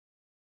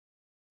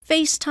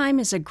FaceTime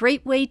is a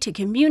great way to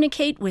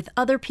communicate with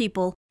other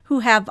people who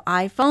have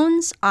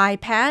iPhones,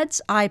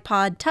 iPads,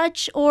 iPod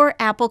Touch, or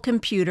Apple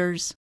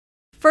computers.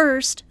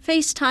 First,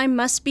 FaceTime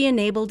must be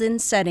enabled in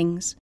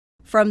Settings.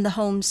 From the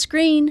home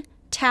screen,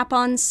 tap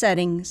on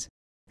Settings.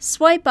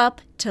 Swipe up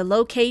to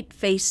locate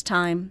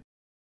FaceTime.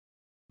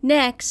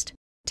 Next,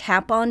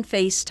 tap on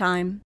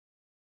FaceTime.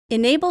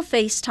 Enable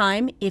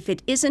FaceTime if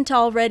it isn't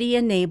already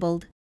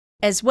enabled.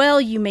 As well,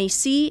 you may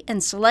see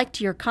and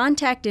select your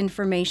contact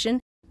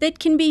information that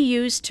can be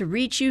used to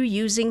reach you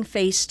using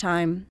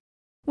FaceTime.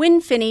 When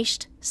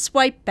finished,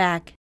 swipe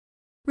back.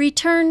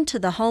 Return to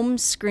the home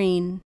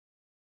screen.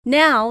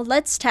 Now,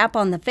 let's tap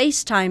on the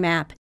FaceTime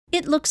app.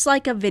 It looks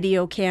like a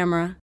video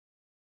camera.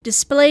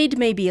 Displayed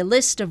may be a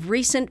list of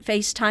recent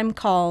FaceTime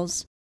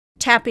calls.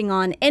 Tapping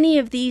on any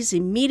of these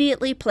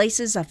immediately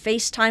places a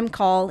FaceTime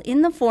call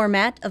in the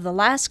format of the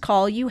last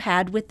call you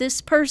had with this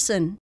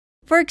person.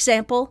 For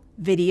example,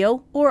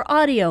 video or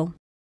audio.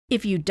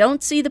 If you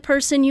don't see the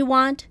person you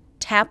want,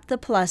 tap the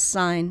plus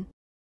sign.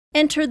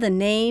 Enter the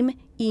name,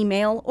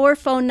 email, or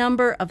phone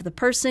number of the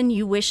person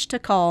you wish to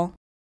call.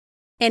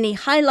 Any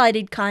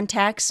highlighted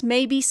contacts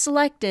may be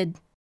selected.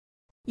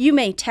 You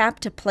may tap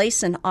to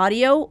place an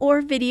audio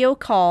or video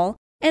call,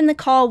 and the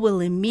call will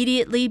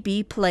immediately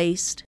be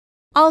placed.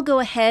 I'll go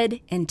ahead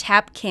and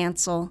tap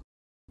Cancel.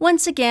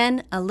 Once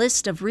again, a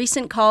list of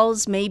recent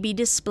calls may be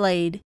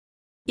displayed.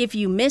 If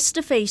you missed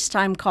a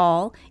FaceTime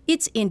call,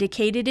 it's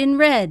indicated in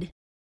red.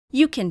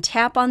 You can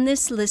tap on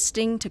this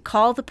listing to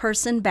call the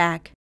person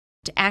back.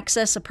 To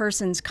access a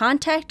person's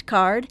contact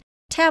card,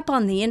 tap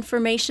on the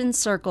information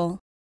circle.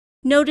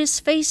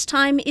 Notice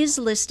FaceTime is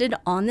listed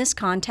on this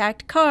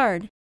contact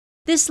card.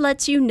 This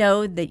lets you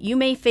know that you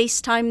may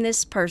FaceTime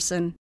this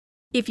person.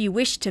 If you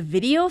wish to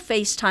video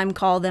FaceTime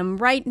call them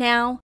right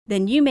now,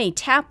 then you may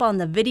tap on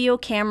the video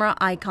camera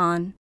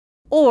icon.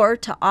 Or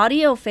to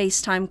audio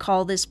FaceTime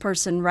call this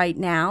person right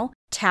now,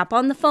 tap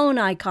on the phone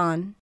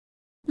icon.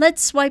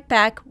 Let's swipe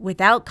back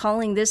without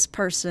calling this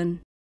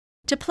person.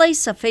 To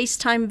place a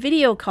FaceTime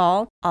video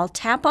call, I'll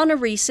tap on a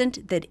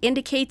recent that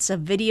indicates a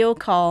video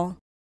call.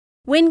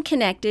 When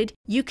connected,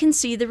 you can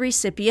see the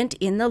recipient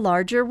in the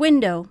larger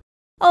window.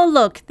 Oh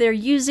look, they're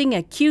using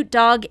a cute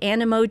dog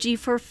emoji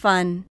for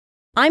fun.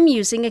 I'm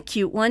using a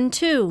cute one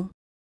too.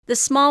 The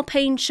small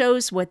pane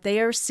shows what they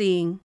are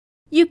seeing.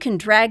 You can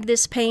drag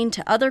this pane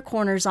to other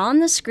corners on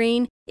the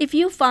screen if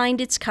you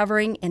find it's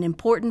covering an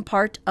important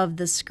part of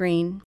the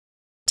screen.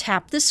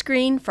 Tap the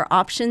screen for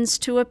options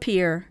to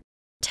appear.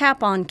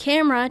 Tap on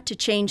Camera to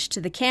change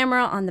to the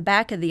camera on the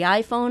back of the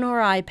iPhone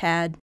or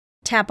iPad.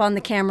 Tap on the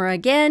camera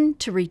again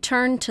to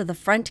return to the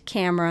front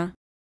camera.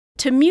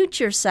 To mute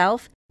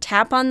yourself,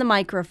 tap on the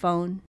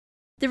microphone.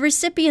 The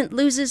recipient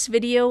loses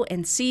video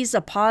and sees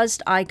a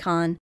paused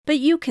icon, but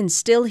you can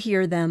still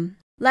hear them.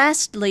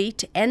 Lastly,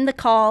 to end the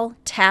call,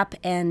 tap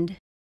End.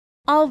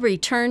 I'll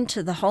return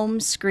to the home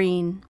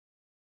screen.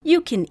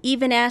 You can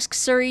even ask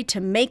Siri to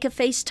make a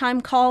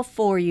FaceTime call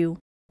for you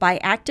by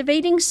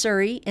activating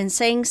Siri and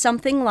saying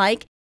something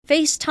like,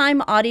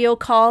 FaceTime audio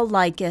call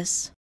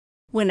Lycus.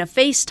 When a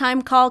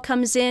FaceTime call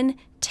comes in,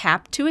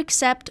 tap to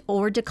accept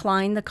or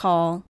decline the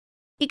call.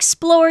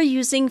 Explore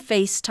using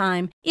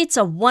FaceTime. It's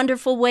a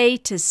wonderful way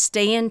to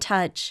stay in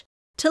touch.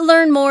 To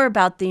learn more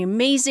about the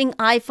amazing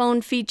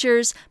iPhone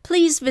features,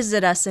 please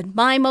visit us at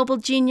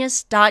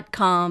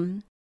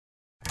mymobilegenius.com.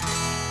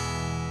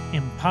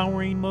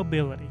 Empowering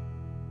mobility.